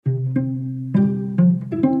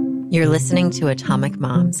You're listening to Atomic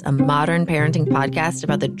Moms, a modern parenting podcast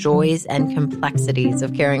about the joys and complexities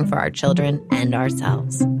of caring for our children and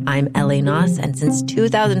ourselves. I'm Ellie Noss, and since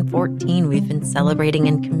 2014, we've been celebrating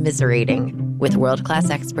and commiserating with world-class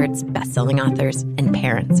experts, best-selling authors, and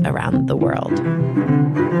parents around the world.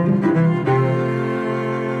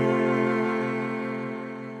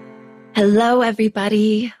 Hello,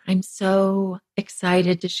 everybody. I'm so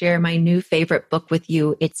excited to share my new favorite book with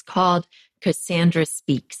you. It's called Cassandra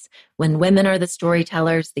Speaks. When Women Are the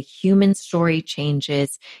Storytellers, the Human Story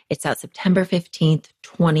Changes. It's out September 15th,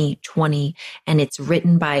 2020, and it's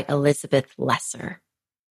written by Elizabeth Lesser.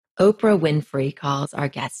 Oprah Winfrey calls our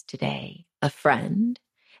guest today a friend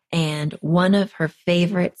and one of her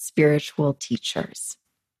favorite spiritual teachers.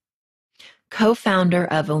 Co-founder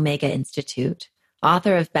of Omega Institute,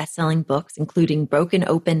 author of best-selling books, including Broken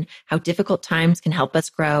Open, How Difficult Times Can Help Us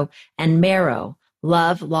Grow, and Marrow,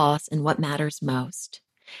 Love, Loss, and What Matters Most.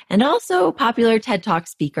 And also popular TED Talk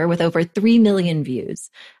speaker with over 3 million views,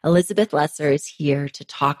 Elizabeth Lesser is here to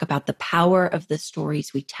talk about the power of the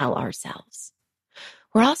stories we tell ourselves.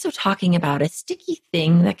 We're also talking about a sticky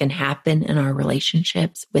thing that can happen in our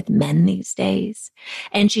relationships with men these days.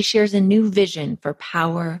 And she shares a new vision for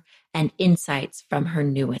power and insights from her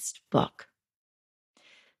newest book.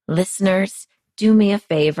 Listeners, do me a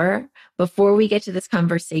favor. Before we get to this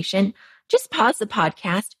conversation, just pause the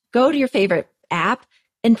podcast, go to your favorite app,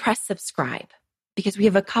 and press subscribe, because we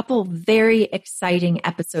have a couple very exciting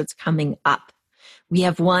episodes coming up. We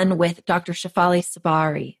have one with Dr. Shefali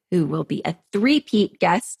Tsabary, who will be a three-peat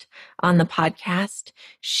guest on the podcast.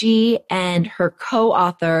 She and her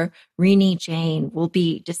co-author, Rini Jain, will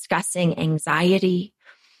be discussing anxiety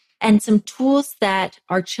and some tools that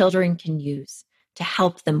our children can use to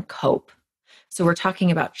help them cope. So we're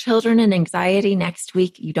talking about children and anxiety next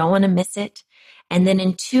week. You don't want to miss it. And then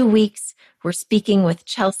in 2 weeks, we're speaking with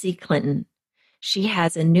Chelsea Clinton. She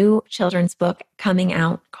has a new children's book coming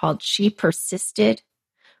out called She Persisted,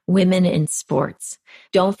 Women in Sports.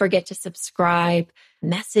 Don't forget to subscribe.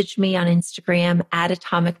 Message me on Instagram at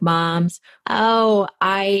Atomic Moms.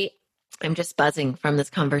 I'm just buzzing from this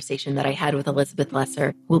conversation that I had with Elizabeth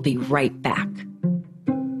Lesser. We'll be right back.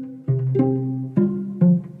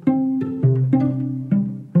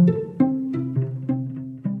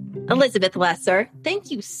 Elizabeth Lesser, thank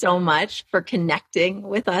you so much for connecting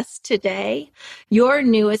with us today. Your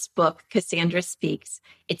newest book, Cassandra Speaks,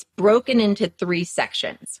 it's broken into 3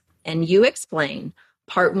 sections, and you explain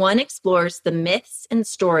part 1 explores the myths and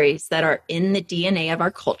stories that are in the DNA of our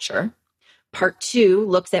culture. Part 2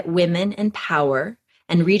 looks at women and power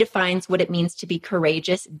and redefines what it means to be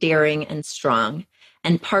courageous, daring, and strong.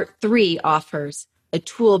 And part 3 offers a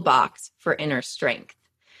toolbox for inner strength.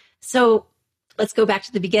 So let's go back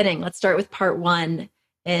to the beginning. Let's start with part 1.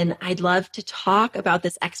 And I'd love to talk about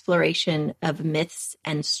this exploration of myths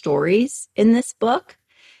and stories in this book.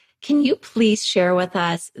 Can you please share with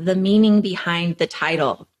us the meaning behind the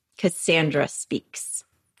title, Cassandra Speaks?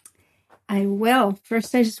 I will.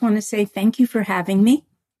 First, I just want to say thank you for having me.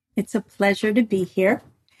 It's a pleasure to be here.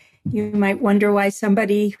 You might wonder why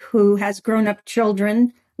somebody who has grown-up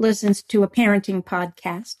children listens to a parenting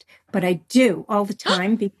podcast, but I do all the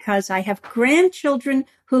time because I have grandchildren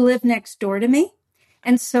who live next door to me.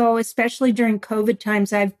 And so, especially during COVID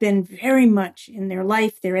times, I've been very much in their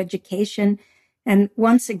life, their education. And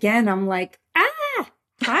once again, I'm like,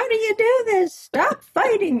 how do you do this? Stop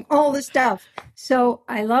fighting, all the stuff. So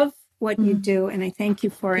I love what you do, and I thank you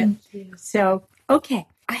for it. So, okay,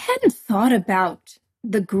 I hadn't thought about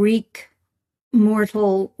the Greek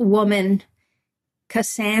mortal woman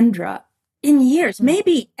Cassandra in years,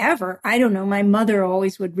 maybe ever. I don't know. My mother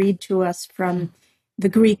always would read to us from the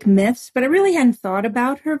Greek myths, but I really hadn't thought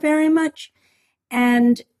about her very much.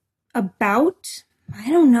 And about,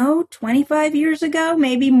 25 years ago,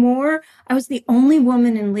 maybe more, I was the only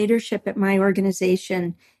woman in leadership at my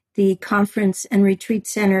organization, the Conference and Retreat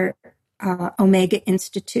Center, Omega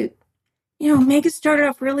Institute. Omega started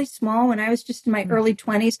off really small when I was just in my early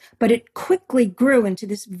 20s, but it quickly grew into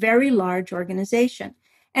this very large organization.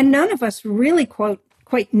 And none of us really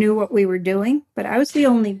quite knew what we were doing, but I was the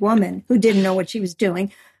only woman who didn't know what she was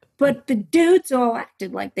doing. But the dudes all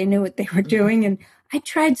acted like they knew what they were doing. And I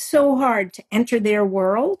tried so hard to enter their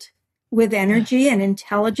world with energy and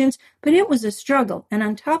intelligence, but it was a struggle. And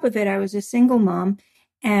on top of it, I was a single mom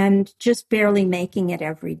and just barely making it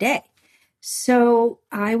every day. So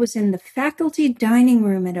I was in the faculty dining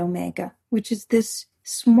room at Omega, which is this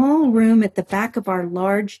small room at the back of our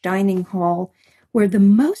large dining hall where the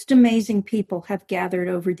most amazing people have gathered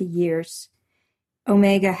over the years.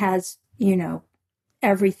 Omega has,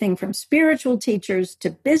 everything from spiritual teachers to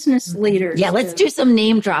business leaders. Yeah, let's do some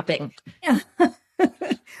name dropping. Yeah.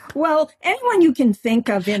 Well, anyone you can think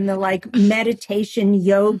of in the like meditation,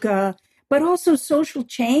 yoga, but also social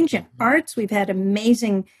change and arts. We've had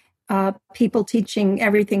amazing people teaching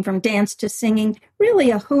everything from dance to singing,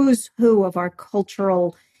 really a who's who of our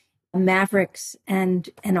cultural mavericks and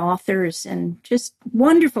authors and just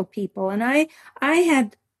wonderful people. And I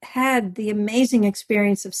had the amazing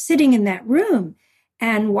experience of sitting in that room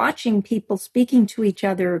and watching people speaking to each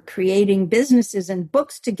other, creating businesses and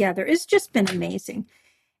books together. It's just been amazing.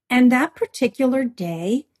 And that particular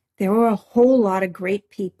day, there were a whole lot of great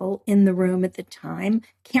people in the room at the time.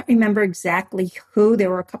 Can't remember exactly who. There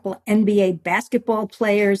were a couple of NBA basketball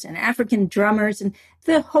players and African drummers and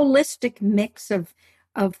the holistic mix of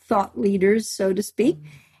thought leaders, so to speak.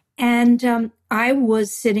 And I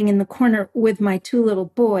was sitting in the corner with my two little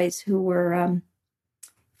boys who were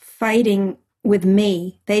fighting with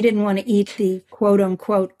me. They didn't want to eat the quote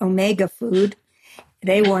unquote Omega food.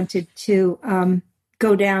 They wanted to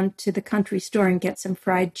go down to the country store and get some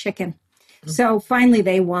fried chicken. So finally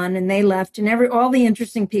they won and they left, and all the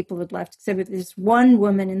interesting people had left, except this one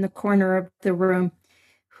woman in the corner of the room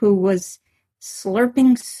who was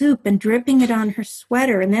slurping soup and dripping it on her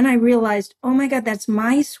sweater. And then I realized, oh my God, that's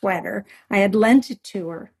my sweater. I had lent it to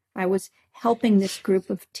her. I was helping this group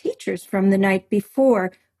of teachers from the night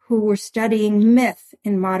before who were studying myth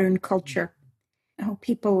in modern culture. Oh,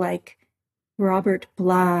 people like Robert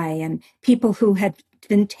Bly and people who had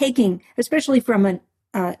been taking, especially from a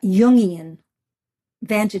Jungian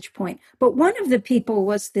vantage point. But one of the people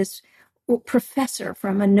was this professor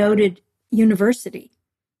from a noted university,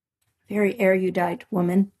 very erudite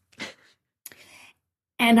woman.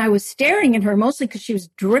 And I was staring at her mostly because she was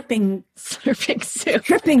dripping soup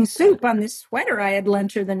on this sweater I had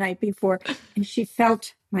lent her the night before. And she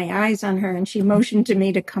felt my eyes on her and she motioned to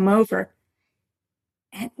me to come over.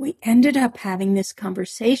 And we ended up having this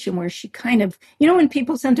conversation where she kind of, when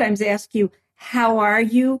people sometimes ask you, how are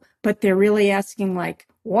you? But they're really asking like,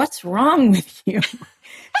 what's wrong with you?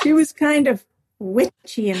 She was kind of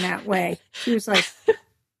witchy in that way. She was like,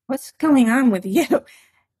 what's going on with you?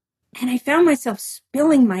 And I found myself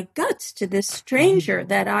spilling my guts to this stranger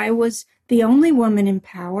that I was the only woman in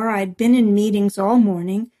power. I'd been in meetings all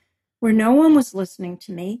morning where no one was listening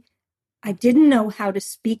to me. I didn't know how to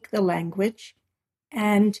speak the language.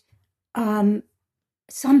 And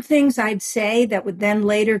some things I'd say that would then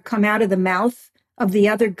later come out of the mouth of the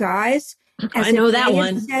other guys. I know that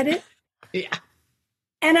one. Said it. Yeah.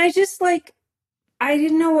 And I just I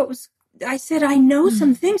didn't know what was, I said, I know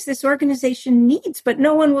some things this organization needs, but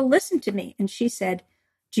no one will listen to me. And she said,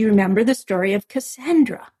 do you remember the story of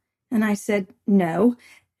Cassandra? And I said, no.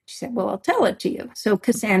 She said, well, I'll tell it to you. So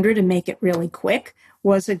Cassandra, to make it really quick,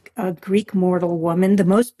 was a Greek mortal woman, the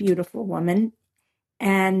most beautiful woman.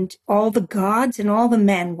 And all the gods and all the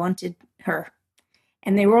men wanted her.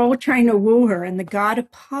 And they were all trying to woo her. And the god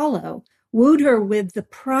Apollo wooed her with the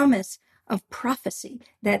promise of prophecy,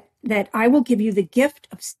 that I will give you the gift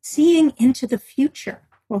of seeing into the future.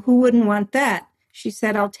 Well, who wouldn't want that? She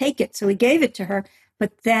said, I'll take it. So he gave it to her.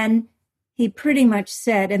 But then he pretty much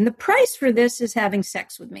said, and the price for this is having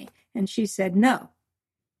sex with me. And she said, no.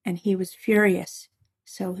 And he was furious.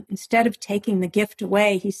 So instead of taking the gift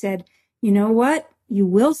away, he said, you know what? You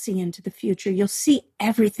will see into the future. You'll see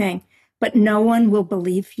everything, but no one will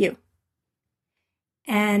believe you.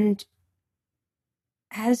 And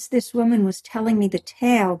as this woman was telling me the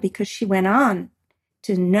tale, because she went on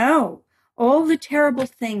to know all the terrible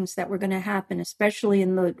things that were going to happen, especially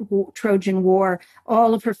in the Trojan War,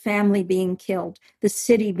 all of her family being killed, the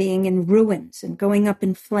city being in ruins and going up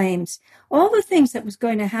in flames, all the things that was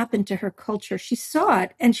going to happen to her culture. She saw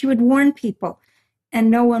it and she would warn people and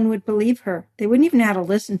no one would believe her. They wouldn't even know how to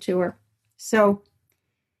listen to her. So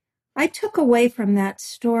I took away from that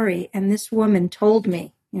story, and this woman told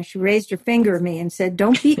me, she raised her finger at me and said,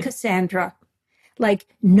 don't be Cassandra.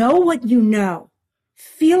 Know what you know.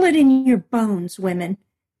 Feel it in your bones, women,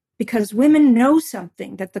 because women know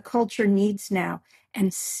something that the culture needs now,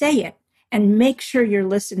 and say it and make sure you're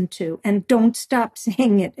listened to, and don't stop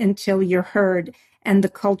saying it until you're heard and the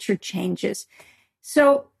culture changes.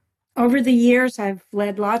 So over the years, I've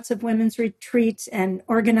led lots of women's retreats and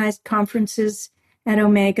organized conferences at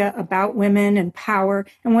Omega about women and power.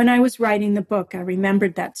 And when I was writing the book, I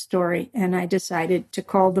remembered that story, and I decided to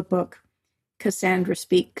call the book Cassandra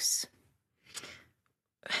Speaks.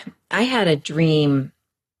 I had a dream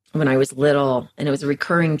when I was little, and it was a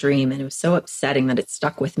recurring dream, and it was so upsetting that it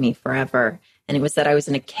stuck with me forever. And it was that I was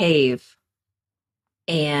in a cave,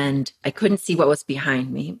 and I couldn't see what was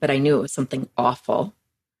behind me, but I knew it was something awful.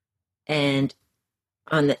 And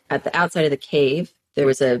at the outside of the cave, there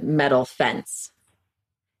was a metal fence.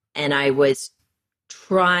 And I was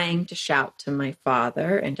trying to shout to my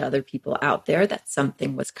father and to other people out there that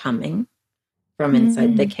something was coming from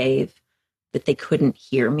inside the cave, but they couldn't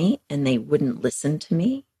hear me and they wouldn't listen to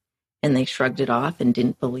me. And they shrugged it off and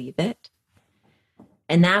didn't believe it.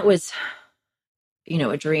 And that was,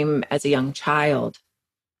 a dream as a young child.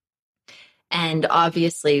 And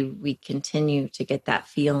obviously, we continue to get that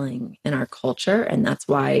feeling in our culture. And that's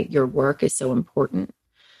why your work is so important.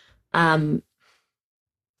 What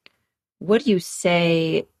do you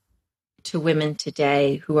say to women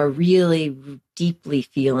today who are really deeply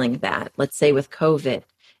feeling that? Let's say with COVID,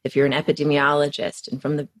 if you're an epidemiologist and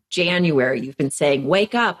from the January, you've been saying,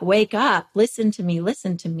 wake up, listen to me,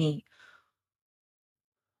 listen to me.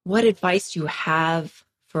 What advice do you have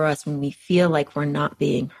for us when we feel like we're not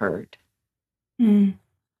being heard?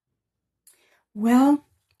 Well,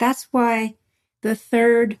 that's why the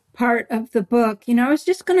third part of the book, I was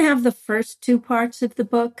just going to have the first two parts of the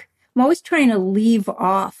book. I'm always trying to leave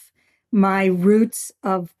off my roots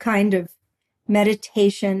of kind of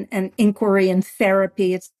meditation and inquiry and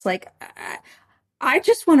therapy. It's like, I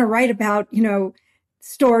just want to write about,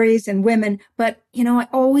 stories and women, but, I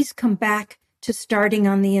always come back to starting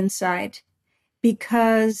on the inside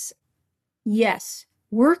because, yes,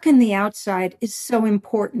 work in the outside is so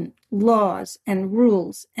important. Laws and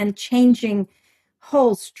rules and changing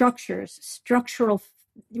whole structures, structural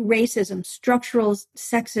racism, structural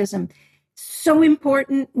sexism, so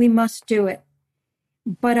important. We must do it.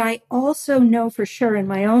 But I also know for sure in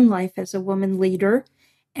my own life as a woman leader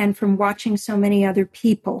and from watching so many other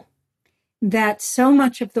people that so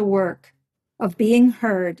much of the work of being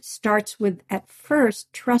heard starts with, at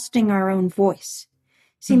first, trusting our own voice.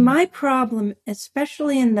 See, my problem,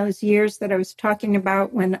 especially in those years that I was talking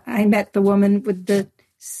about when I met the woman with the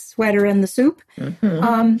sweater and the soup,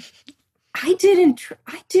 I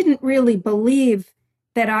didn't really believe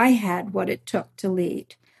that I had what it took to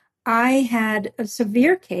lead. I had a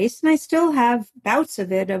severe case, and I still have bouts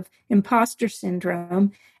of it, of imposter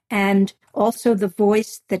syndrome, and also the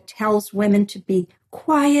voice that tells women to be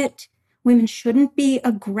quiet. Women shouldn't be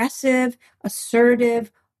aggressive,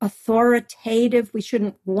 assertive, authoritative. We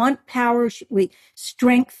shouldn't want power.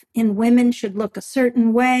 Strength in women should look a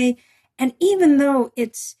certain way. And even though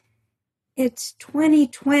it's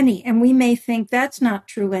 2020 and we may think that's not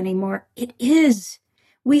true anymore, it is.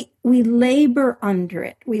 We labor under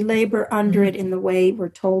it. We labor under it in the way we're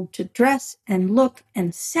told to dress and look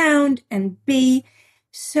and sound and be.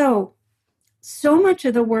 So much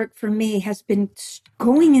of the work for me has been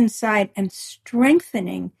going inside and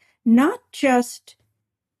strengthening not just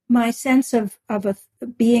my sense of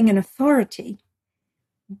being an authority,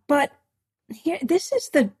 but here, this is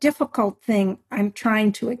the difficult thing I'm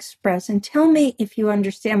trying to express. And tell me if you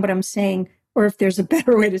understand what I'm saying, or if there's a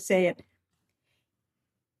better way to say it.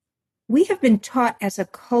 We have been taught as a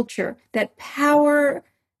culture that power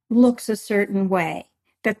looks a certain way,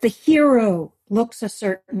 that the hero looks a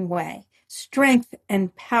certain way, strength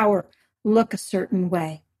and power look a certain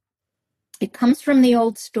way. It comes from the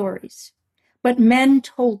old stories, but men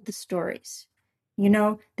told the stories.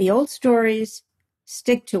 The old stories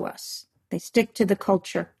stick to us. They stick to the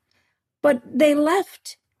culture. But they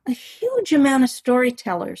left a huge amount of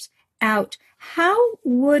storytellers out. How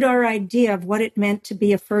would our idea of what it meant to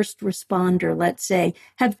be a first responder, let's say,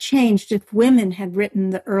 have changed if women had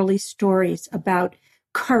written the early stories about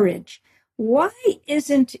courage? Why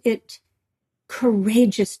isn't it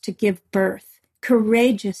courageous to give birth,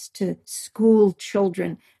 courageous to school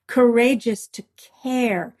children, courageous to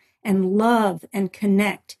care and love and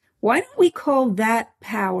connect? Why don't we call that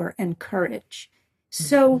power and courage?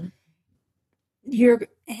 So you're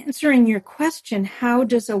answering your question, how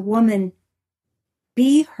does a woman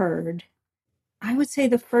be heard? I would say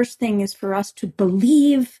the first thing is for us to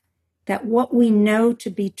believe that what we know to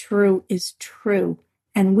be true is true,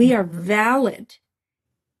 and we are valid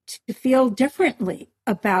to feel differently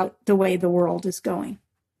about the way the world is going.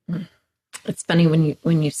 It's funny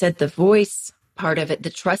when you said the voice part of it, the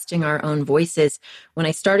trusting our own voices. When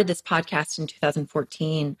I started this podcast in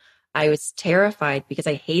 2014, I was terrified because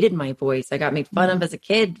I hated my voice. I got made fun of as a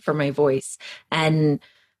kid for my voice. And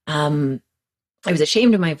I was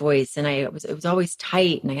ashamed of my voice, and it was always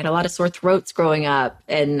tight, and I had a lot of sore throats growing up,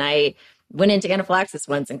 and I went into anaphylaxis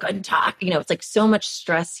once and couldn't talk. It's like so much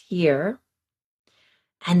stress here.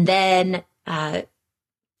 And then I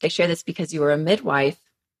share this because you were a midwife.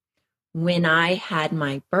 When I had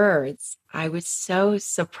my births, I was so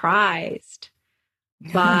surprised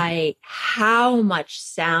by how much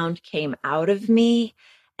sound came out of me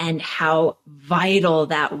and how vital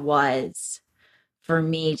that was for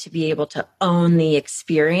me to be able to own the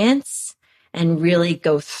experience and really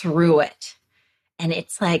go through it. And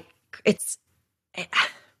it's like,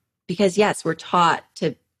 because yes, we're taught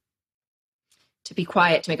to be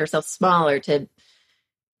quiet, to make ourselves smaller, to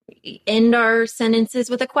end our sentences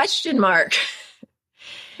with a question mark.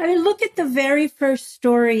 I mean, look at the very first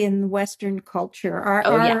story in Western culture,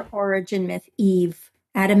 our origin myth, Eve,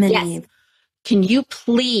 Adam and Eve. Can you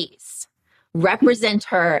please represent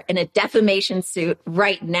her in a defamation suit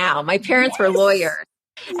right now? My parents were lawyers.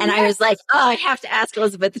 And I was like, I have to ask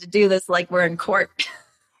Elizabeth to do this like we're in court.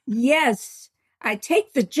 Yes, I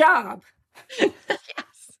take the job. Yes.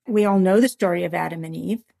 We all know the story of Adam and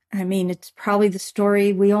Eve. I mean, it's probably the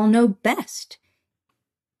story we all know best.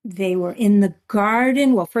 They were in the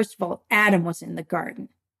garden. Well, first of all, Adam was in the garden,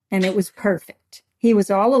 and it was perfect. He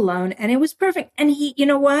was all alone, and it was perfect. And he, you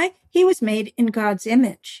know why? He was made in God's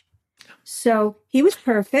image. So he was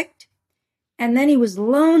perfect. And then he was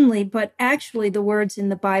lonely, but actually the words in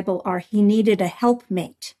the Bible are he needed a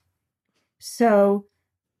helpmate. So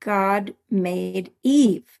God made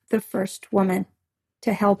Eve, the first woman,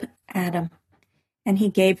 to help Adam. And he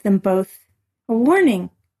gave them both a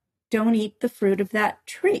warning. Don't eat the fruit of that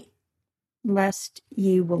tree, lest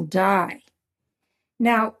ye will die.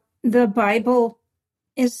 Now, the Bible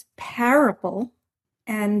is parable,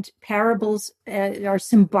 and parables are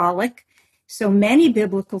symbolic. So many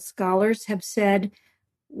biblical scholars have said,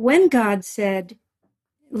 when God said,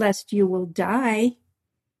 lest you will die,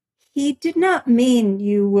 he did not mean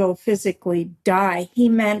you will physically die. He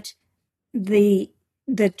meant the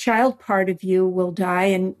child part of you will die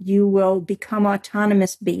and you will become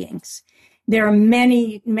autonomous beings. There are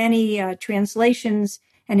many, many translations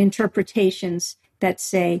and interpretations that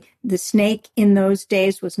say the snake in those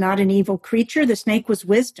days was not an evil creature. The snake was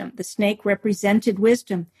wisdom. The snake represented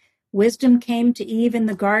wisdom. Wisdom came to Eve in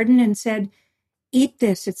the garden and said, eat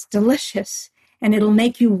this, it's delicious, and it'll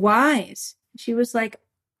make you wise. She was like,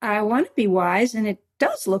 I want to be wise, and it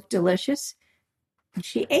does look delicious. And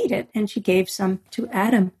she ate it, and she gave some to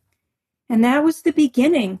Adam. And that was the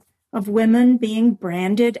beginning of women being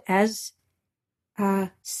branded as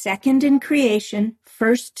second in creation,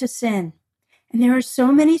 first to sin. And there are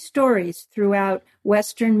so many stories throughout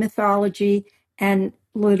Western mythology and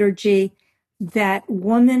liturgy that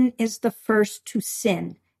woman is the first to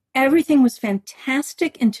sin. Everything was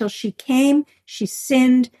fantastic until she came, she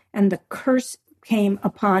sinned, and the curse came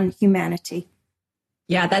upon humanity.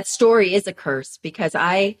 Yeah, that story is a curse because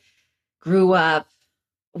I grew up,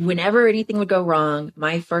 whenever anything would go wrong,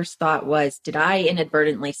 my first thought was, did I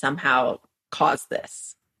inadvertently somehow cause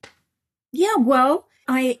this? Yeah, well,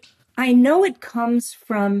 I know it comes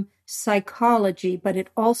from psychology, but it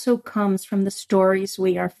also comes from the stories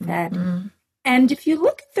we are fed. Mm-hmm. And if you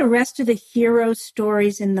look at the rest of the hero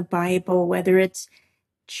stories in the Bible, whether it's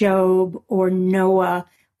Job or Noah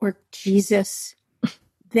or Jesus,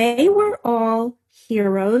 they were all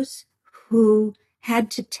heroes who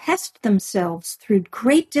had to test themselves through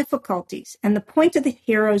great difficulties. And the point of the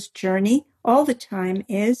hero's journey all the time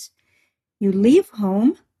is you leave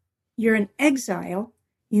home, you're in exile,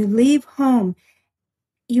 you leave home,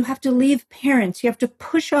 you have to leave parents, you have to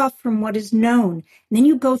push off from what is known, and then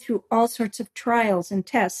you go through all sorts of trials and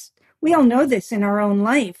tests. We all know this in our own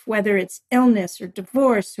life, whether it's illness or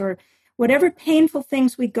divorce or whatever painful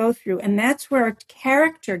things we go through, and that's where our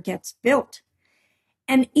character gets built.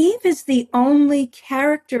 And Eve is the only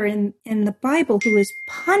character in the Bible who is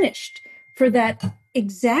punished for that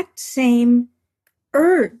exact same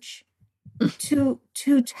urge to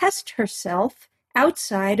test herself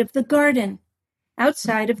outside of the garden,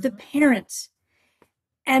 outside of the parents.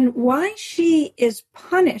 And why she is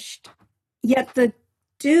punished, yet the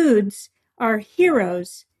dudes are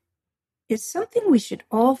heroes, is something we should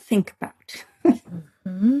all think about.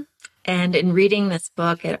 Mm-hmm. And in reading this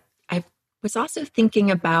book, I was also thinking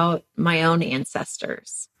about my own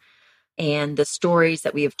ancestors and the stories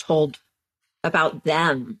that we have told about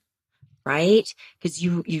them, right? Because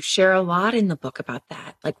you share a lot in the book about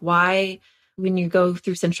that. Like why, when you go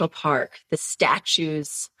through Central Park, the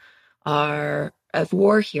statues are of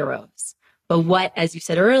war heroes. But what, as you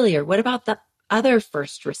said earlier, what about the other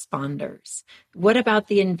first responders? What about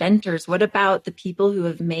the inventors? What about the people who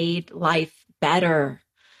have made life better?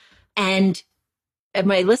 And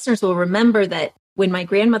my listeners will remember that when my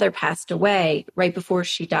grandmother passed away, right before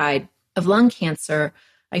she died of lung cancer,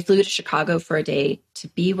 I flew to Chicago for a day to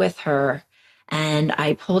be with her. And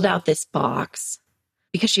I pulled out this box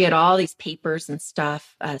because she had all these papers and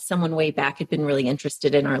stuff. Someone way back had been really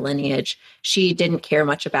interested in our lineage. She didn't care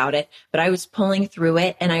much about it, but I was pulling through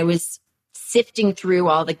it and I was sifting through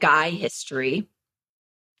all the Guy history.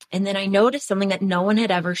 And then I noticed something that no one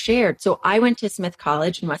had ever shared. So I went to Smith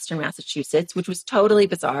College in Western Massachusetts, which was totally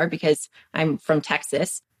bizarre because I'm from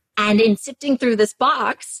Texas. And in sifting through this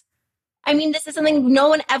box, I mean, this is something no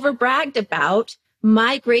one ever bragged about.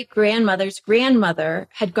 My great grandmother's grandmother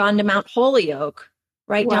had gone to Mount Holyoke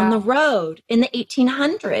right down the road in the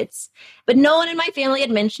 1800s. But no one in my family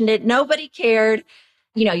had mentioned it. Nobody cared.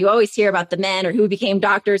 You know, you always hear about the men or who became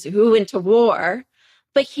doctors, or who went to war.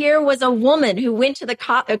 But here was a woman who went to the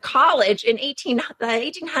college in the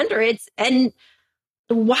 1800s. And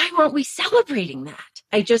why weren't we celebrating that?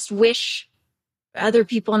 I just wish other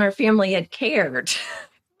people in our family had cared.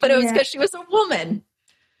 But it was because she was a woman.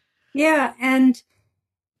 Yeah. And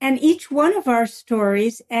each one of our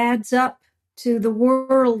stories adds up to the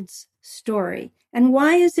world's story. And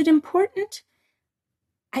why is it important?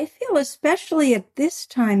 I feel especially at this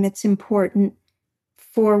time, it's important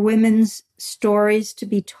for women's stories to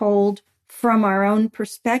be told from our own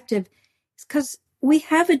perspective, because we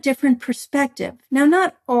have a different perspective. Now,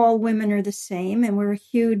 not all women are the same, and we're a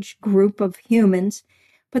huge group of humans,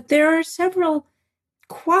 but there are several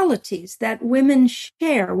qualities that women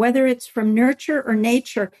share, whether it's from nurture or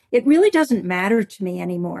nature. It really doesn't matter to me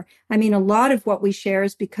anymore. I mean, a lot of what we share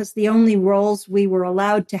is because the only roles we were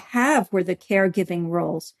allowed to have were the caregiving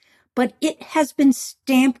roles. But it has been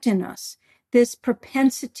stamped in us, this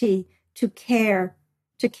propensity to care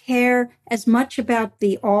as much about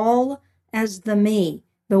the all as the me,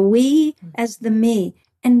 the we as the me.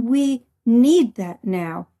 And we need that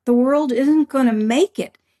now. The world isn't going to make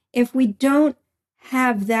it if we don't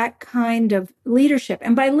have that kind of leadership.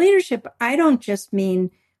 And by leadership, I don't just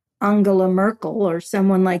mean Angela Merkel or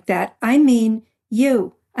someone like that. I mean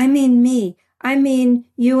you. I mean me. I mean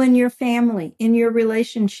you and your family, in your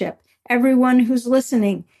relationship, everyone who's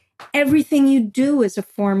listening. Everything you do is a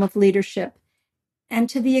form of leadership. And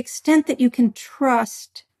to the extent that you can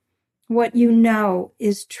trust what you know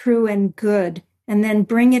is true and good, and then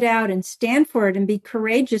bring it out and stand for it and be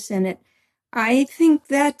courageous in it, I think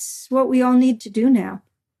that's what we all need to do now.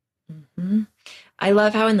 Mm-hmm. I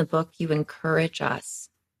love how in the book you encourage us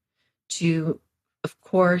to, of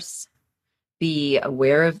course, be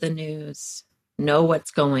aware of the news, know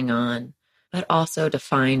what's going on, but also to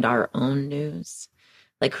find our own news.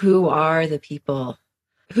 Like, who are the people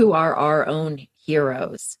who are our own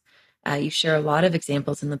heroes? You share a lot of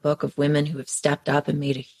examples in the book of women who have stepped up and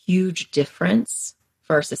made a huge difference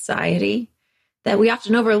for our society that we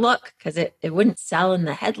often overlook because it wouldn't sell in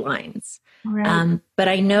the headlines. Right. But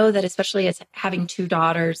I know that, especially as having two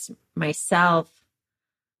daughters myself,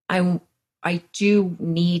 I do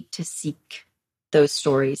need to seek those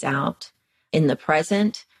stories out in the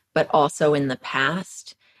present, but also in the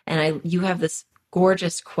past. And you have this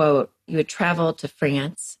gorgeous quote. You had traveled to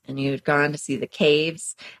France and you had gone to see the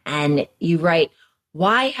caves, and you write,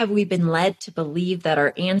 "Why have we been led to believe that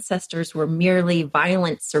our ancestors were merely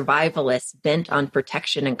violent survivalists bent on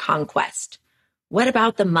protection and conquest? What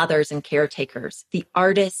about the mothers and caretakers, the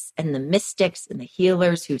artists and the mystics and the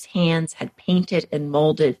healers whose hands had painted and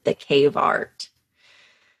molded the cave art?"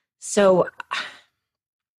 So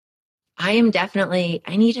I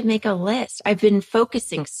need to make a list. I've been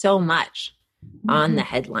focusing so much on the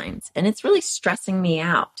headlines, and it's really stressing me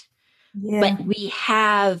out. Yeah. But we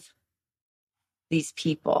have these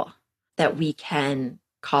people that we can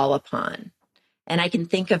call upon. And I can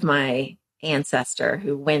think of my ancestor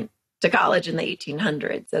who went to college in the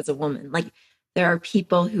 1800s as a woman. Like, there are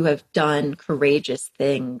people who have done courageous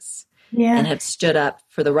things and have stood up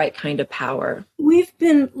for the right kind of power. We've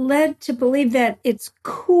been led to believe that it's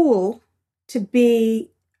cool to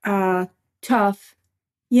be tough,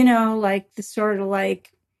 like the sort of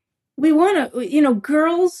like, we want to,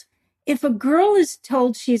 girls, if a girl is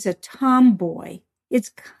told she's a tomboy,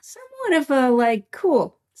 it's somewhat of a like,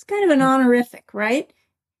 cool. It's kind of an honorific, right?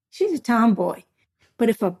 She's a tomboy. But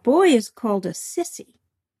if a boy is called a sissy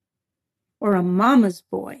or a mama's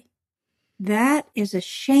boy, that is a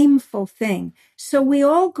shameful thing. So we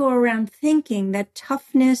all go around thinking that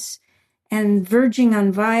toughness and verging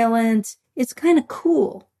on violence, it's kind of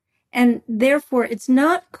cool. And therefore, it's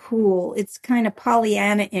not cool. It's kind of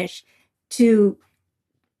Pollyanna-ish to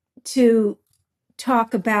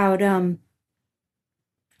talk about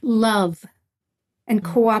love and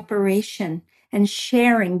cooperation and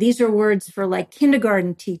sharing. These are words for like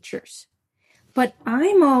kindergarten teachers. But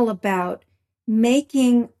I'm all about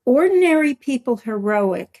making ordinary people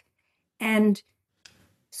heroic and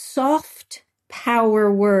soft power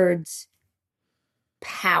words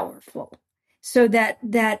powerful, so that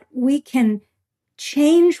we can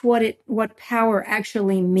change what power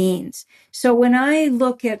actually means. So when I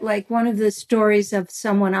look at like one of the stories of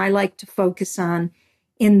someone I like to focus on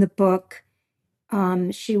in the book.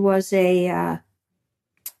 She worked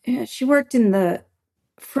in the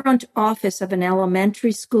front office of an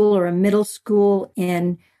elementary school or a middle school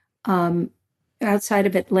in outside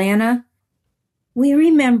of Atlanta. We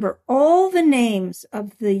remember all the names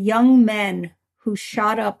of the young men who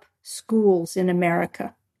shot up schools in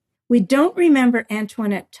America. We don't remember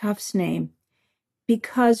Antoinette Tuff's name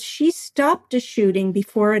because she stopped a shooting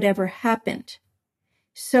before it ever happened.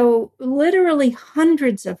 So literally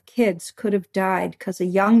hundreds of kids could have died because a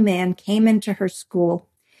young man came into her school.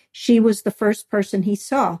 She was the first person he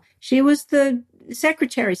saw. She was the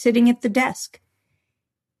secretary sitting at the desk.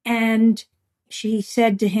 And she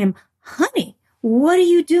said to him, "Honey, what are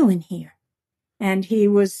you doing here?" And he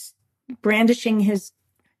was brandishing his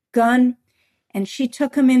gun. And she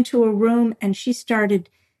took him into a room and she started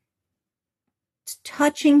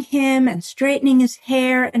touching him and straightening his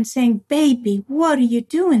hair and saying, "Baby, what are you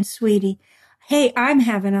doing, sweetie? Hey, I'm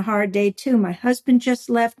having a hard day too. My husband just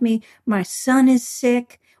left me. My son is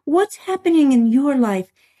sick. What's happening in your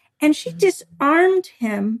life?" And she disarmed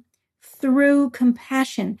him through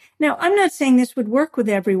compassion. Now, I'm not saying this would work with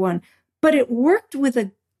everyone, but it worked with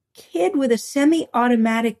a kid with a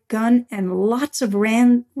semi-automatic gun and lots of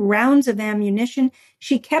rounds of ammunition.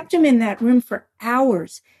 She kept him in that room for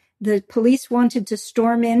hours. The police wanted to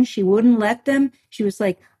storm in. She wouldn't let them. She was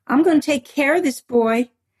like, "I'm going to take care of this boy.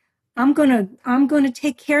 I'm going to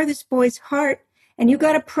take care of this boy's heart. And you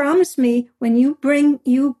got to promise me when you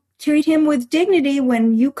treat him with dignity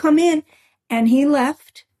when you come in." And he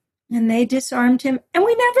left and they disarmed him and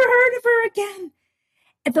we never heard of her again.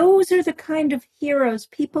 Those are the kind of heroes,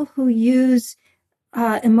 people who use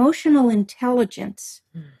emotional intelligence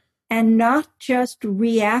and not just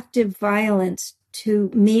reactive violence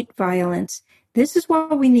to meet violence. This is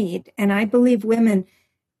what we need. And I believe women,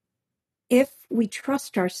 if we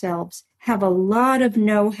trust ourselves, have a lot of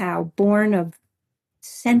know-how born of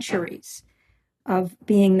centuries of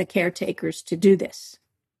being the caretakers to do this.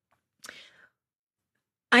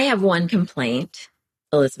 I have one complaint,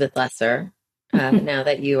 Elizabeth Lesser, now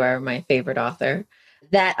that you are my favorite author,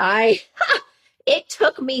 that it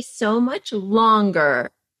took me so much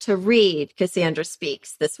longer to read Cassandra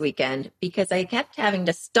Speaks this weekend because I kept having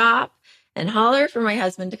to stop and holler for my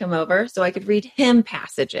husband to come over so I could read him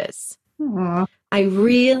passages. Aww. I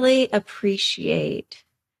really appreciate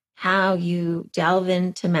how you delve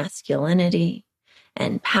into masculinity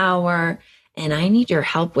and power, and I need your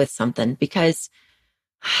help with something because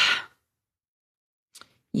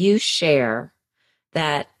you share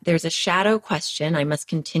that there's a shadow question I must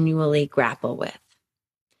continually grapple with.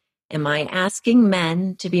 Am I asking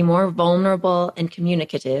men to be more vulnerable and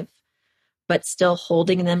communicative, but still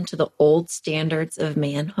holding them to the old standards of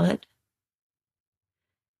manhood?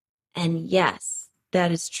 And yes, that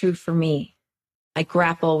is true for me. I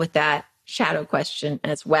grapple with that shadow question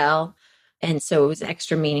as well. And so it was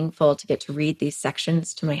extra meaningful to get to read these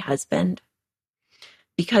sections to my husband.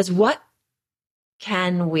 Because what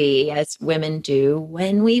can we as women do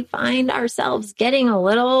when we find ourselves getting a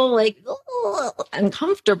little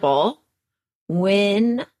uncomfortable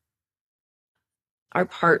when our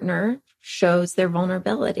partner shows their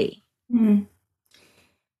vulnerability?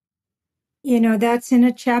 That's in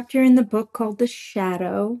a chapter in the book called The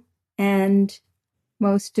Shadow. And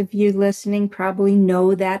most of you listening probably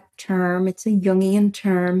know that term. It's a Jungian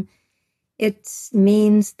term. It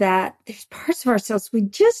means that there's parts of ourselves we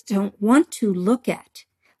just don't want to look at.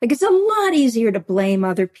 Like, it's a lot easier to blame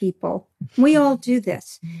other people. We all do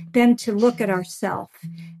this than to look at ourselves.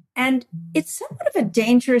 And it's somewhat of a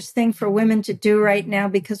dangerous thing for women to do right now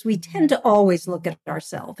because we tend to always look at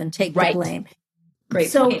ourselves and take the blame. Great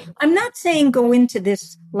so point. I'm not saying go into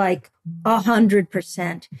this like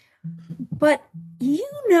 100%, but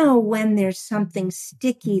when there's something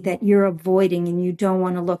sticky that you're avoiding and you don't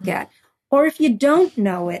want to look at. Or if you don't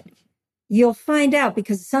know it, you'll find out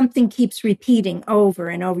because something keeps repeating over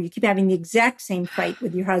and over. You keep having the exact same fight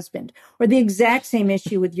with your husband or the exact same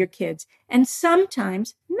issue with your kids. And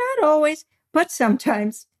sometimes, not always, but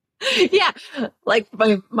sometimes. Yeah. Like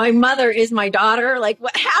my mother is my daughter. Like,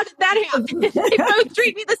 how did that happen? They both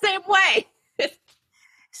treat me the same way.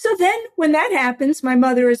 So then when that happens, my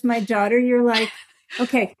mother is my daughter, you're like,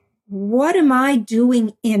 okay, what am I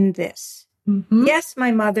doing in this? Mm-hmm. Yes,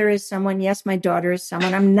 my mother is someone. Yes, my daughter is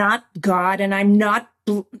someone. I'm not God and I'm not,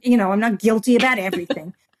 I'm not guilty about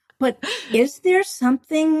everything. But is there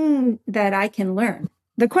something that I can learn?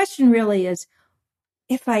 The question really is,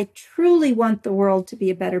 if I truly want the world to be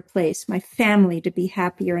a better place, my family to be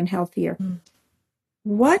happier and healthier,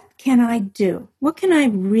 what can I do? What can I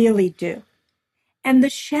really do? And the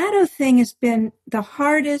shadow thing has been the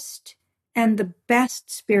hardest and the best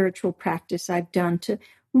spiritual practice I've done to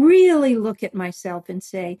really look at myself and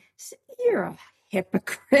say, you're a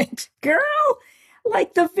hypocrite, girl.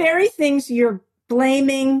 Like the very things you're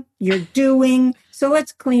blaming, you're doing. So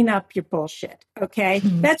let's clean up your bullshit. Okay.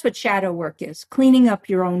 That's what shadow work is, cleaning up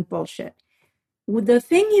your own bullshit. The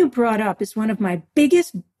thing you brought up is one of my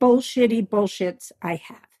biggest bullshits I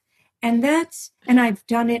have. And I've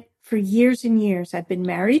done it for years and years. I've been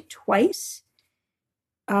married twice.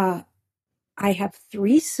 I have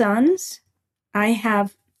 3 sons. I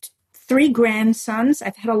have 3 grandsons.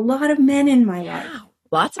 I've had a lot of men in my life. Wow.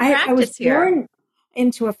 Lots of practice I was here. born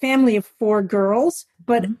into a family of 4 girls,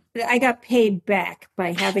 but I got paid back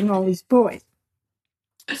by having all these boys.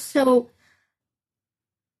 So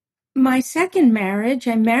my second marriage,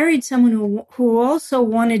 I married someone who also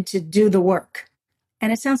wanted to do the work.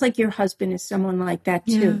 And it sounds like your husband is someone like that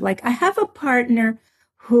too. Yeah. Like I have a partner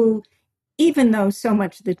who, even though so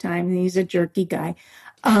much of the time he's a jerky guy,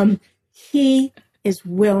 he is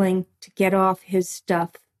willing to get off his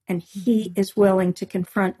stuff and he is willing to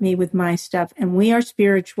confront me with my stuff. And we are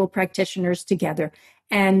spiritual practitioners together.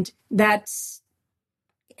 And that's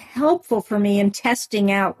helpful for me in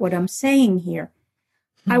testing out what I'm saying here.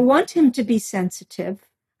 I want him to be sensitive.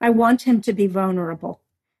 I want him to be vulnerable.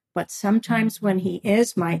 But sometimes when he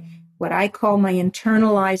is what I call my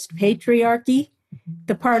internalized patriarchy,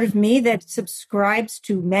 the part of me that subscribes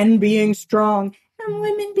to men being strong and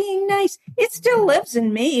women being nice, it still lives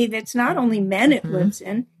in me. It's not only men it lives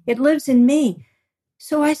in, it lives in me.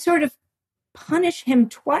 So I sort of punish him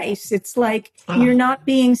twice. It's like, you're not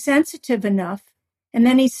being sensitive enough. And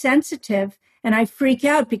then he's sensitive and I freak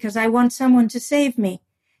out because I want someone to save me.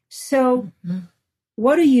 So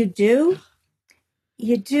what do?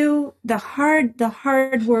 You do the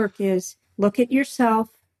hard work is look at yourself,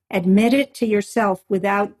 admit it to yourself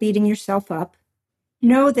without beating yourself up.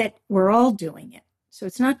 Know that we're all doing it. So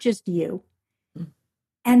it's not just you.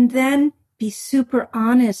 And then be super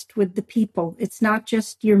honest with the people. It's not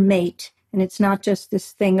just your mate and it's not just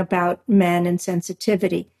this thing about men and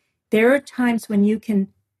sensitivity. There are times when you can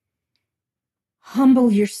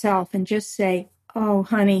humble yourself and just say, oh,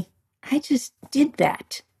 honey, I just did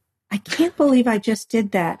that. I can't believe I just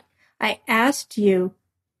did that. I asked you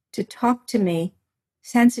to talk to me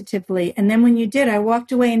sensitively. And then when you did, I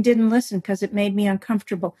walked away and didn't listen because it made me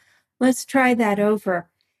uncomfortable. Let's try that over.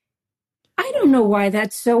 I don't know why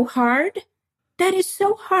that's so hard. That is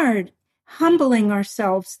so hard, humbling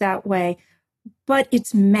ourselves that way. But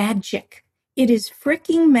it's magic. It is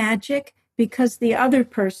freaking magic because the other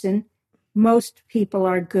person, most people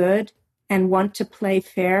are good and want to play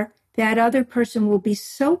fair. That other person will be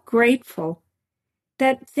so grateful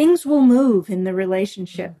that things will move in the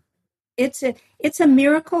relationship. It's a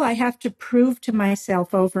miracle I have to prove to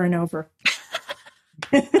myself over and over.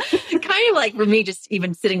 Kind of like for me, just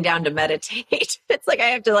even sitting down to meditate. It's like I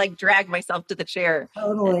have to like drag myself to the chair.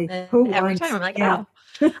 Totally. Every time I'm like, yeah.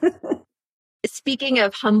 Oh. Speaking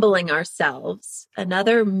of humbling ourselves,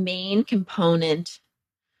 another main component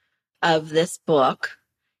of this book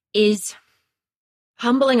is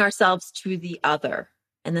humbling ourselves to the other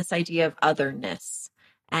and this idea of otherness,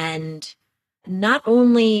 and not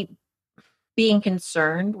only being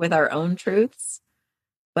concerned with our own truths,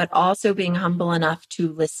 but also being humble enough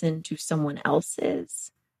to listen to someone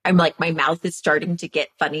else's. I'm like, my mouth is starting to get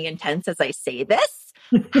funny and tense as I say this.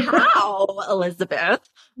 How, Elizabeth,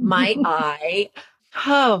 might I?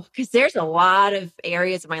 Oh, because there's a lot of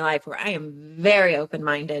areas of my life where I am very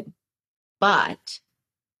open-minded, but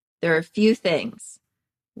there are a few things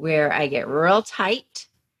where I get real tight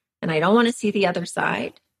and I don't want to see the other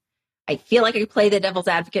side. I feel like I play the devil's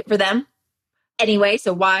advocate for them anyway,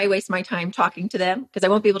 so why waste my time talking to them? Because I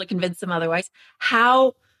won't be able to convince them otherwise.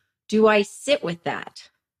 How do I sit with that?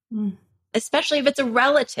 Especially if it's a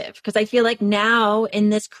relative, because I feel like now in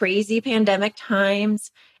this crazy pandemic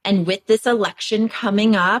times and with this election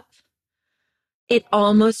coming up, it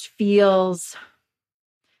almost feels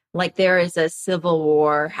like there is a civil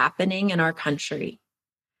war happening in our country.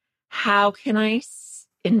 How can I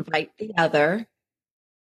invite the other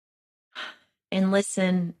and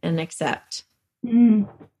listen and accept?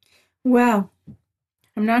 Well,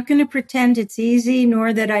 I'm not going to pretend it's easy,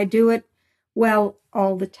 nor that I do it well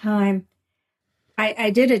all the time.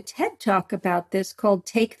 I did a TED Talk about this called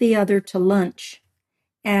Take the Other to Lunch.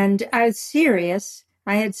 And I was serious.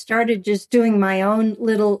 I had started just doing my own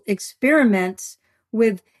little experiments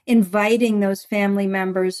with inviting those family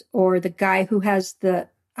members or the guy who has the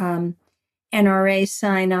NRA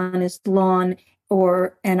sign on his lawn,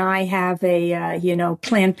 and I have a,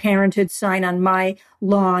 Planned Parenthood sign on my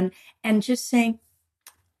lawn, and just saying,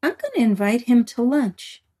 I'm going to invite him to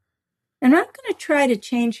lunch. I'm not going to try to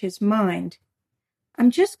change his mind.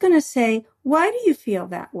 I'm just going to say, why do you feel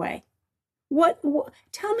that way? What,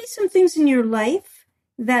 tell me some things in your life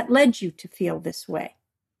that led you to feel this way.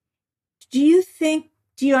 Do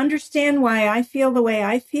you understand why I feel the way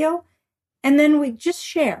I feel? And then we just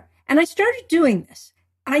share. And I started doing this.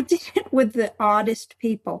 I did it with the oddest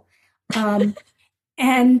people.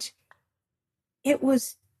 And it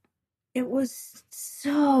was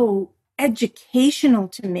so educational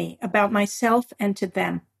to me about myself and to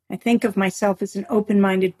them. I think of myself as an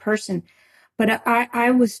open-minded person, but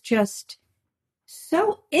I was just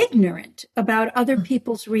so ignorant about other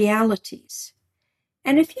people's realities.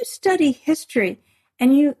 And if you study history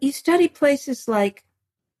and you study places like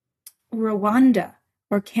Rwanda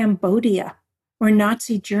or Cambodia or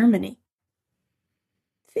Nazi Germany,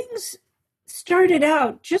 things started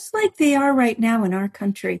out just like they are right now in our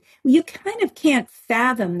country. You kind of can't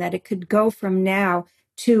fathom that it could go from now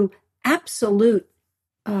to absolute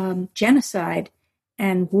genocide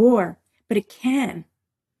and war, but it can.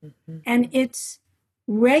 Mm-hmm. And it's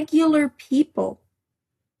regular people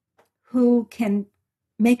who can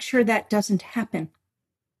make sure that doesn't happen.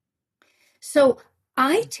 So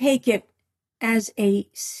I take it as a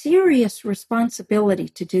serious responsibility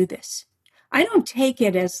to do this. I don't take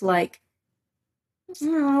it as like,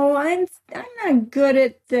 no, I'm not good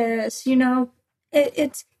at this.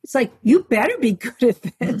 It's like, you better be good at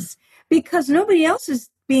this because nobody else is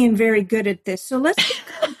being very good at this. So let's be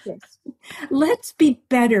good at this. Let's be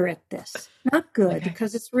better at this. Not good,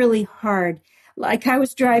 because it's really hard. Like, I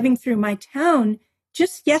was driving through my town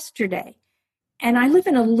just yesterday, and I live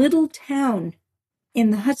in a little town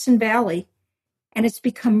in the Hudson Valley, and it's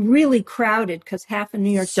become really crowded because half of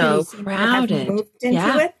New York City have moved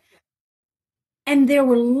into it. And there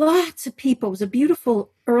were lots of people. It was a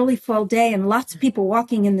beautiful early fall day and lots of people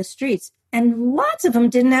walking in the streets. And lots of them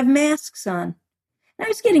didn't have masks on. And I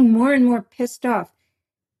was getting more and more pissed off.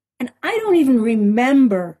 And I don't even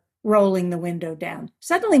remember rolling the window down.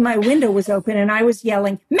 Suddenly my window was open and I was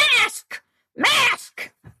yelling, "Mask!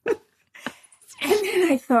 Mask!" And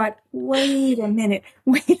then I thought, wait a minute.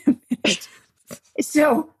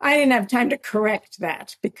 So I didn't have time to correct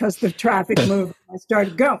that because the traffic moved. I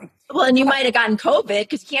started going. Well, and you might have gotten COVID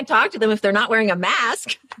because you can't talk to them if they're not wearing a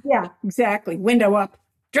mask. Yeah, exactly. Window up,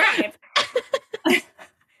 drive.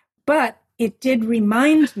 But it did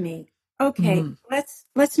remind me, okay,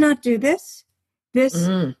 let's not do this. This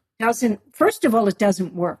doesn't, first of all, it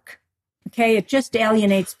doesn't work. Okay, it just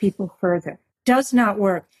alienates people further. Does not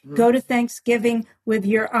work. Go to Thanksgiving with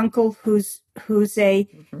your uncle who's a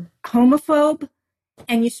homophobe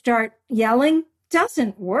and you start yelling.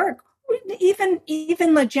 Doesn't work.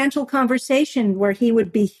 Even the gentle conversation where he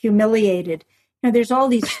would be humiliated. There's all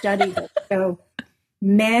these studies that show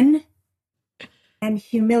men and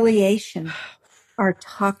humiliation are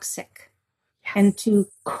toxic. Yes. And to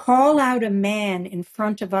call out a man in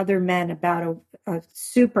front of other men about a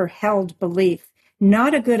super held belief,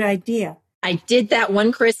 not a good idea. I did that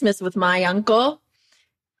one Christmas with my uncle.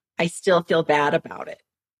 I still feel bad about it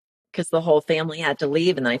because the whole family had to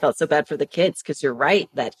leave. And then I felt so bad for the kids because you're right,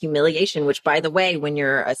 that humiliation, which, by the way, when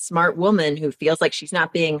you're a smart woman who feels like she's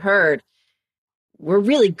not being heard, we're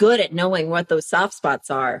really good at knowing what those soft spots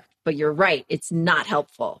are. But you're right, it's not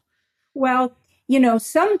helpful. Well,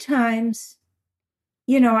 sometimes,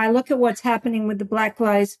 I look at what's happening with the Black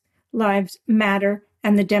Lives Matter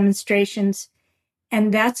and the demonstrations,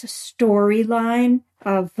 and that's a storyline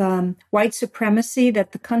of white supremacy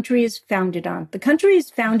that the country is founded on. The country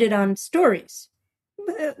is founded on stories.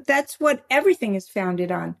 That's what everything is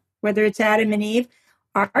founded on, whether it's Adam and Eve.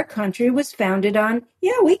 Our country was founded on,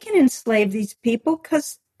 we can enslave these people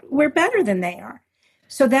because we're better than they are.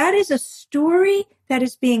 So that is a story that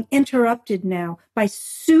is being interrupted now by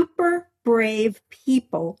super brave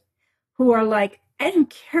people who are like, I don't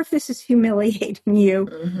care if this is humiliating you.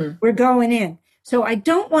 Mm-hmm. We're going in. So I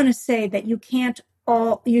don't want to say that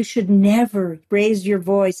you should never raise your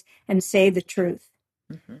voice and say the truth.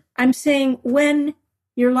 Mm-hmm. I'm saying when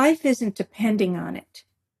your life isn't depending on it.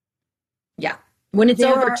 Yeah. When it's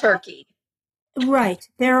over turkey. Right.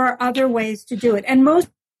 There are other ways to do it. And most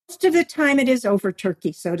of the time it is over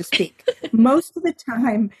turkey, so to speak. Most of the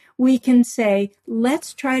time we can say,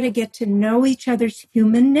 let's try to get to know each other's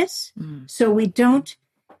humanness so we don't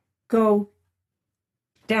go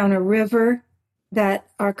down a river that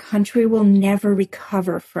our country will never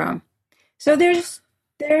recover from. So there's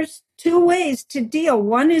two ways to deal.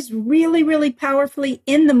 One is really, really powerfully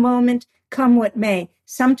in the moment, come what may.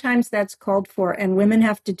 Sometimes that's called for, and women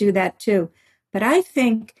have to do that too. But I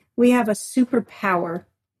think we have a superpower,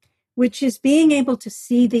 which is being able to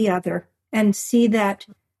see the other and see that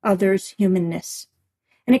others' humanness.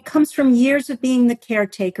 And it comes from years of being the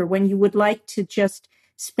caretaker when you would like to just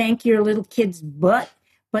spank your little kid's butt,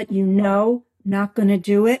 but not going to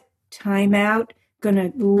do it. Time out. Going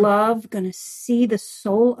to love, going to see the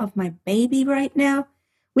soul of my baby right now.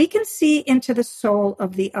 We can see into the soul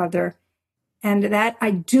of the other. And that,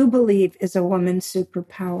 I do believe, is a woman's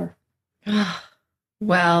superpower.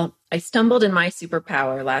 Well, I stumbled in my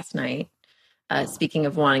superpower last night, speaking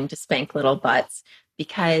of wanting to spank little butts,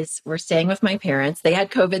 because we're staying with my parents. They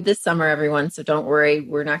had COVID this summer, everyone, so don't worry.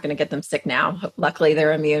 We're not going to get them sick now. Luckily,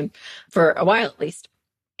 they're immune for a while at least.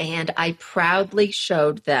 And I proudly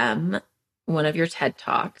showed them one of your TED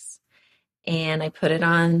Talks. And I put it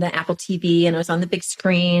on the Apple TV and it was on the big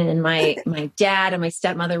screen. And my dad and my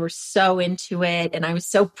stepmother were so into it. And I was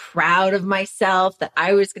so proud of myself that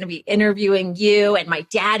I was going to be interviewing you. And my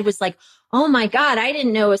dad was like, oh my God, I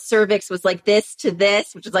didn't know a cervix was like this to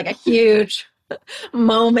this, which is like a huge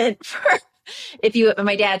moment for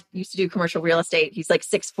my dad used to do commercial real estate. He's like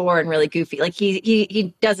 6'4" and really goofy. Like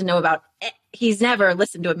he doesn't know about it. He's never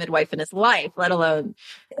listened to a midwife in his life, let alone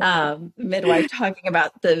midwife talking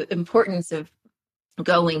about the importance of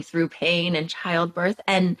going through pain and childbirth.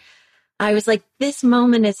 And I was like, this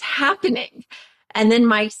moment is happening. And then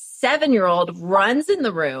my 7-year-old runs in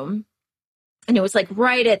the room, and it was like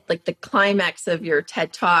right at like the climax of your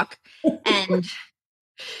TED Talk. And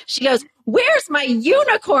she goes, where's my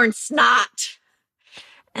unicorn snot?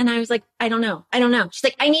 And I was like, I don't know. She's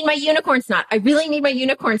like, I need my unicorn snot. I really need my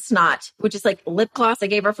unicorn snot, which is like lip gloss I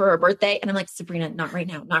gave her for her birthday. And I'm like, Sabrina, not right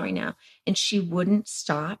now. And she wouldn't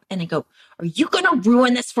stop. And I go, are you going to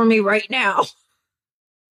ruin this for me right now?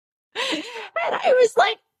 And I was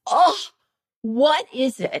like, oh, what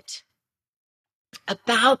is it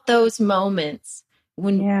about those moments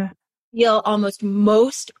when we feel almost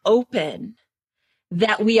most open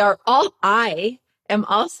that we are all, I am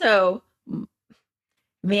also,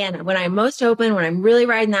 man, when I'm most open, when I'm really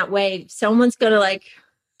riding that wave, someone's going to like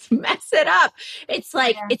mess it up. It's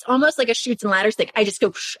like, it's almost like a chutes and ladders thing. I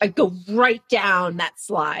go right down that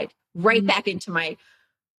slide, right back into my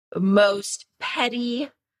most petty,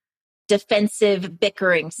 defensive,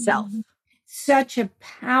 bickering self. Such a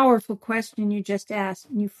powerful question you just asked,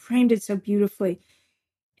 and you framed it so beautifully.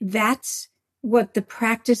 That's what the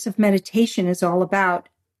practice of meditation is all about.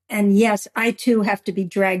 And yes, I too have to be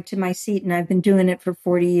dragged to my seat, and I've been doing it for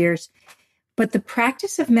 40 years. But the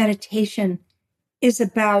practice of meditation is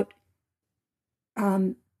about,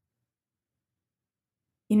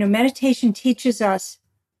 meditation teaches us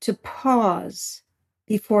to pause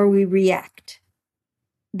before we react.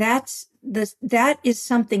 That is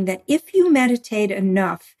something that if you meditate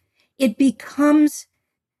enough, it becomes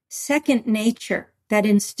second nature, that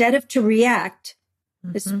instead of to react,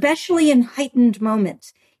 especially in heightened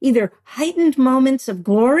moments, either heightened moments of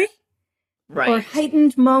glory or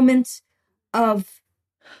heightened moments of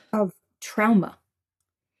trauma,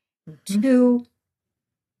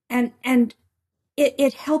 and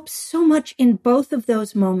it helps so much in both of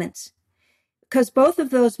those moments, because both of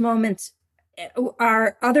those moments,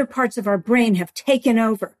 our other parts of our brain have taken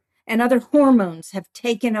over, and other hormones have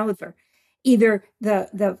taken over, either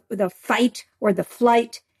the fight or the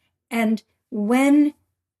flight. And when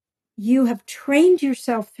you have trained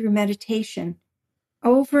yourself through meditation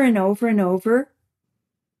over and over and over,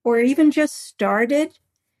 or even just started,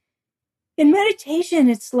 in meditation,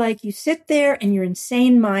 it's like you sit there and your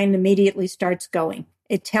insane mind immediately starts going.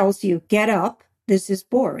 It tells you, get up, this is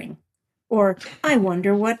boring. Or I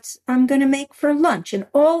wonder what I'm going to make for lunch, and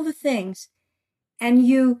all the things. And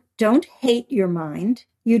you don't hate your mind.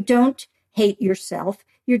 You don't hate yourself.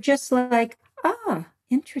 You're just like,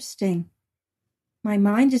 interesting. My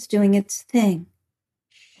mind is doing its thing.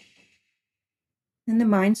 And the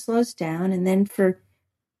mind slows down, and then for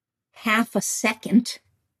half a second,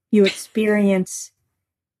 you experience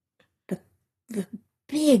the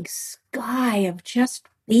big sky of just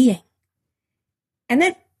being. And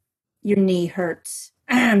then your knee hurts.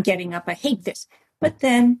 I'm getting up. I hate this. But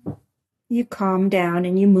then you calm down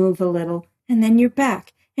and you move a little, and then you're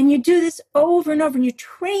back. And you do this over and over, and you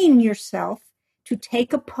train yourself to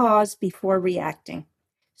take a pause before reacting.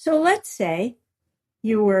 So let's say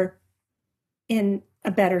you were in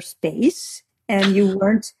a better space and you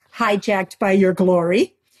weren't hijacked by your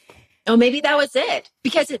glory. Oh, maybe that was it.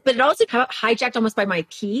 But it also got hijacked almost by my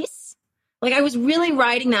peace. Like I was really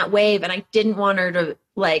riding that wave, and I didn't want her to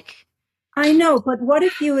like. I know, but what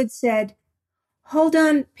if you had said, hold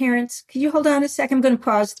on, parents, could you hold on a second? I'm going to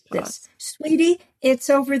pause this. Sweetie, it's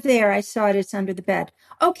over there. I saw it. It's under the bed.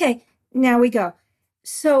 Okay, now we go.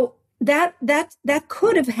 So that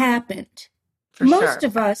could have happened. Most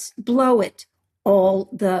of us blow it all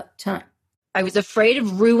the time. I was afraid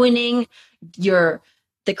of ruining the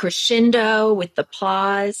crescendo with the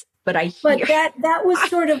pause, but I hear But that was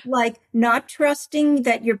sort of like not trusting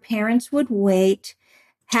that your parents would wait,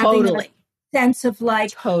 having a totally, sense of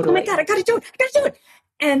like, oh my totally God, I gotta do it, I gotta do it.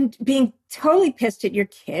 And being totally pissed at your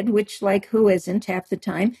kid, which like who isn't half the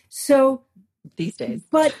time. So these days.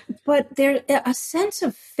 but there a sense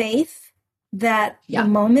of faith that the Yeah.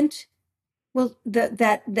 moment, well,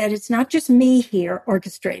 that it's not just me here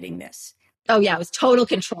orchestrating this. Oh yeah, it was total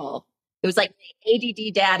control. It was like the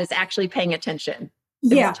ADD dad is actually paying attention. It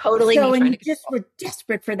was Yeah. totally So, me and trying you to just control. were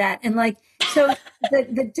desperate for that. And like, so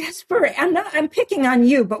the desperate, I'm picking on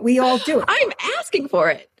you, but we all do it. I'm asking for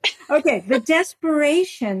it. Okay. The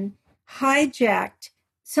desperation hijacked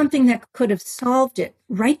something that could have solved it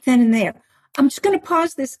right then and there. I'm just going to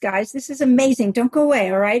pause this, guys. This is amazing. Don't go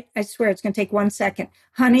away. All right. I swear it's going to take 1 second.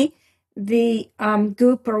 Honey, the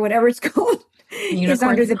goop or whatever it's called is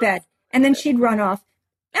under the bed. And then she'd run off.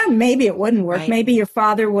 Maybe it wouldn't work. Right. Maybe your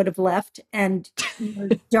father would have left and your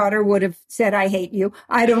daughter would have said, I hate you.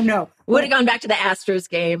 I don't know. Would have gone back to the Astros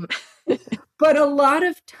game. But a lot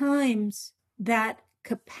of times that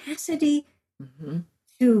capacity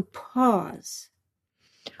to pause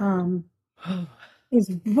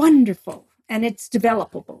is wonderful and it's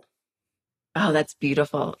developable. Oh, that's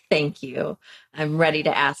beautiful. Thank you. I'm ready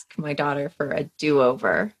to ask my daughter for a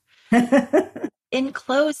do-over. In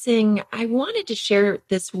closing, I wanted to share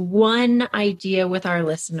this one idea with our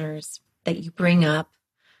listeners that you bring up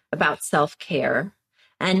about self-care.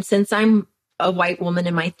 And since I'm a white woman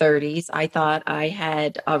in my 30s, I thought I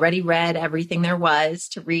had already read everything there was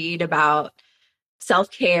to read about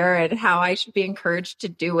self-care and how I should be encouraged to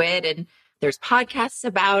do it. And there's podcasts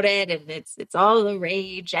about it, and it's all the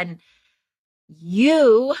rage. And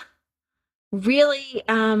you really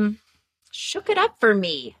shook it up for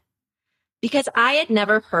me because I had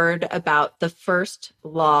never heard about the first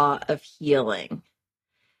law of healing.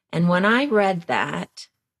 And when I read that,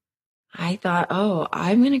 I thought, oh,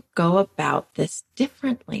 I'm going to go about this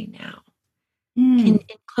differently now. In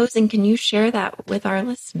closing, can you share that with our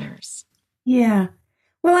listeners? Yeah.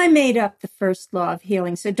 Well, I made up the first law of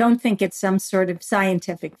healing, so don't think it's some sort of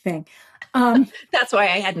scientific thing. That's why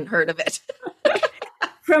I hadn't heard of it.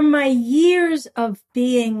 From my years of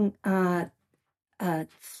being a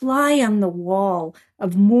fly on the wall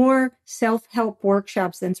of more self-help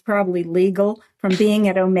workshops than's probably legal, from being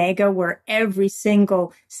at Omega, where every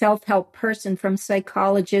single self-help person, from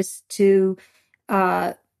psychologists to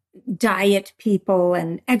diet people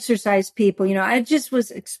and exercise people, I just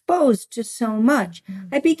was exposed to so much.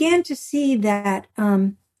 I began to see that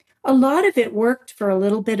a lot of it worked for a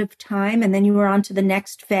little bit of time, and then you were on to the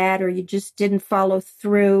next fad, or you just didn't follow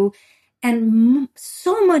through. And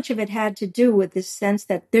so much of it had to do with this sense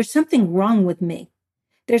that there's something wrong with me.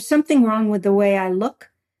 There's something wrong with the way I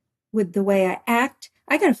look, with the way I act.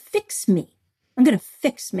 I got to fix me. I'm going to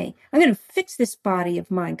fix me. I'm going to fix this body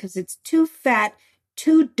of mine because it's too fat,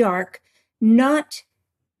 too dark, not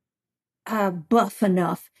buff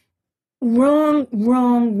enough. Wrong,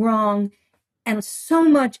 wrong, wrong. And so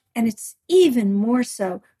much, and it's even more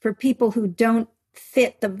so for people who don't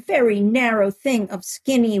fit the very narrow thing of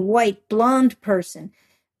skinny, white, blonde person,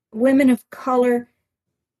 women of color,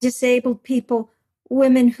 disabled people,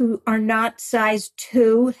 women who are not size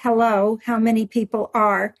 2. Hello, how many people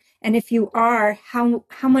are? And if you are, how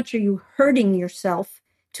much are you hurting yourself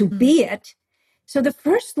to be it? So the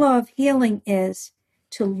first law of healing is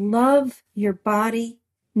to love your body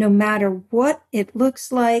no matter what it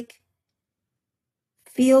looks like,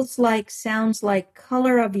 feels like, sounds like,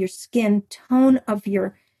 color of your skin, tone of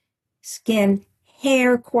your skin,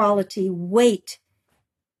 hair quality, weight,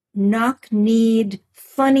 knock-kneed,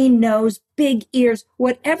 funny nose, big ears,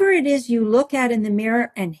 whatever it is you look at in the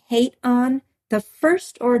mirror and hate on, the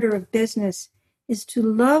first order of business is to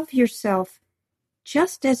love yourself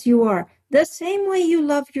just as you are, the same way you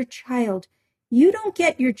love your child. You don't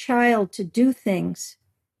get your child to do things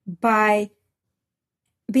by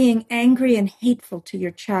being angry and hateful to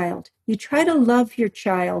your child. You try to love your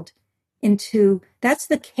child that's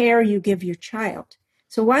the care you give your child.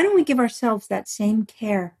 So why don't we give ourselves that same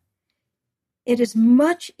care? It is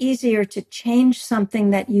much easier to change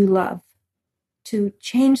something that you love, to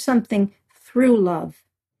change something through love.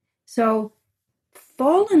 So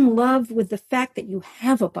fall in love with the fact that you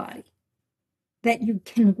have a body, that you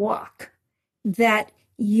can walk, that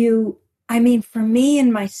for me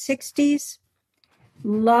in my 60s,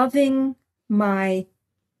 loving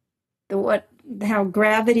how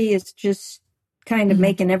gravity is just kind of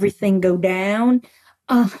making everything go down,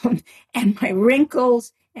 and my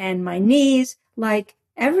wrinkles and my knees, like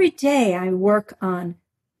Every day I work on,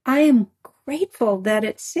 I am grateful that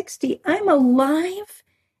at 60, I'm alive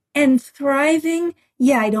and thriving.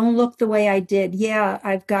 Yeah, I don't look the way I did. Yeah,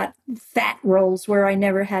 I've got fat rolls where I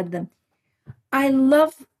never had them. I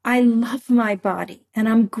love my body and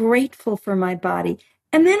I'm grateful for my body.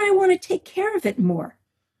 And then I want to take care of it more.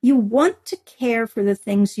 You want to care for the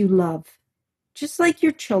things you love, just like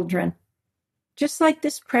your children, just like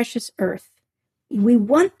this precious earth. We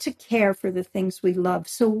want to care for the things we love.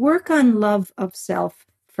 So work on love of self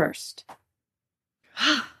first.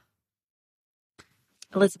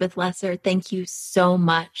 Elizabeth Lesser, thank you so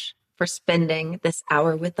much for spending this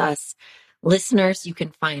hour with us. Listeners, you can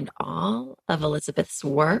find all of Elizabeth's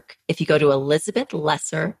work if you go to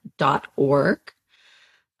elizabethlesser.org.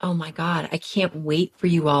 Oh my God, I can't wait for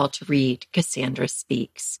you all to read Cassandra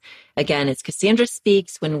Speaks. Again, it's Cassandra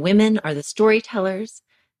Speaks, When Women Are the Storytellers,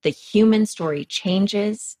 The Human Story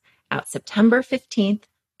Changes, out September 15th,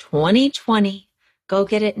 2020. Go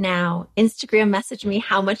get it now. Instagram message me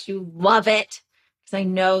how much you love it, because I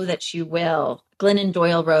know that you will. Glennon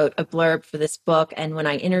Doyle wrote a blurb for this book, and when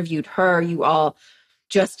I interviewed her, you all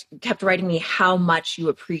just kept writing me how much you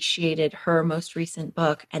appreciated her most recent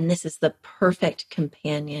book. And this is the perfect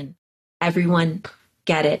companion. Everyone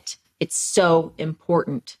get it. It's so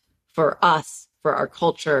important for us, for our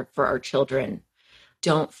culture, for our children.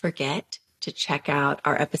 Don't forget to check out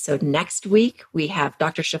our episode next week. We have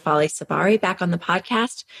Dr. Shefali Sabari back on the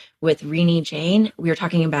podcast with Rini Jain. We are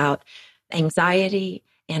talking about anxiety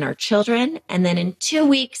and our children. And then in 2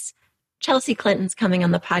 weeks, Chelsea Clinton's coming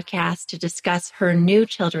on the podcast to discuss her new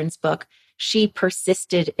children's book, She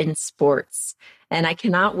Persisted in Sports. And I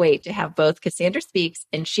cannot wait to have both Cassandra Speaks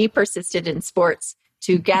and She Persisted in Sports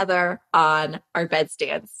together on our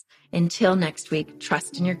bedstands. Until next week,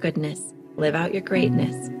 trust in your goodness, live out your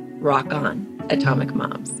greatness, rock on, Atomic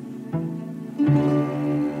Moms.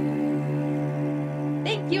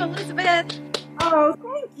 Thank you, Elizabeth. Oh,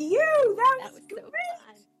 thank you. That was so